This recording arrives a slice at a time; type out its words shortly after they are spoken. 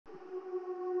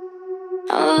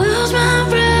I lose my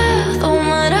breath on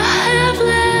what I have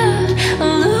left.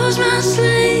 I lose my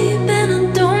sleep and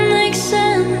it don't make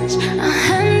sense. I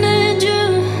handed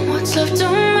you what's left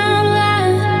of my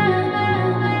life.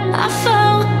 I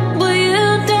felt, but you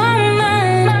don't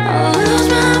mind. I lose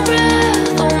my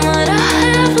breath on what I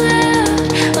have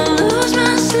left. I lose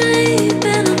my sleep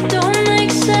and it don't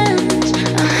make sense.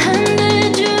 I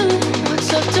handed you what's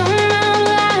left of my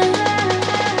life.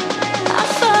 I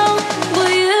felt, but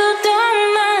you don't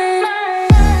mind.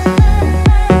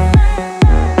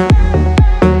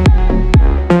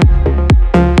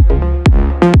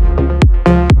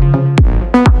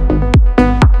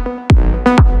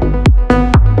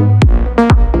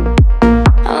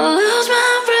 I lose my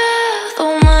breath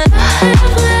on what I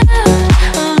have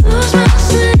left. I lose my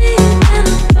sleep and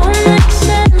it don't make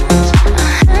sense.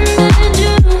 I handed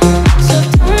you what's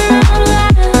left of my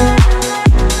life.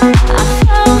 I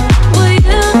felt, but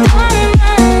you don't mind.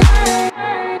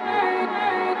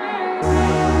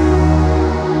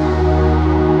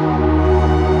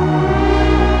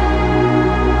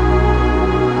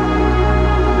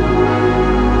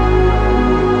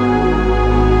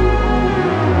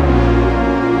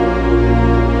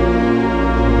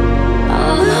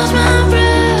 I lose my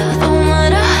breath on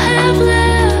what I have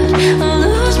left. I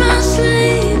lose my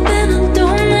sleep and it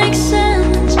don't make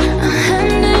sense. I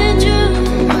handed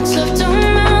you what's left of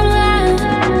my life.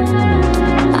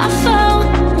 I felt,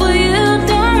 but you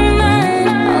don't mind.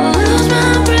 I lose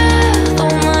my breath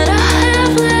on what I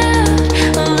have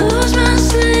left. I lose my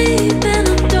sleep and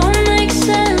it don't make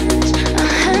sense. I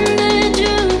handed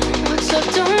you what's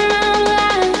left of my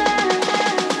life.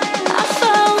 I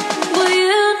felt, but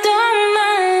you don't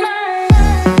mind.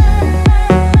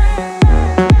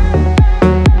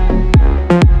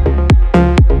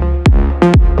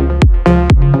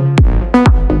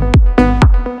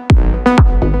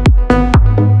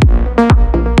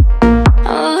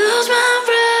 I lose my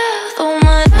breath on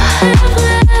what I have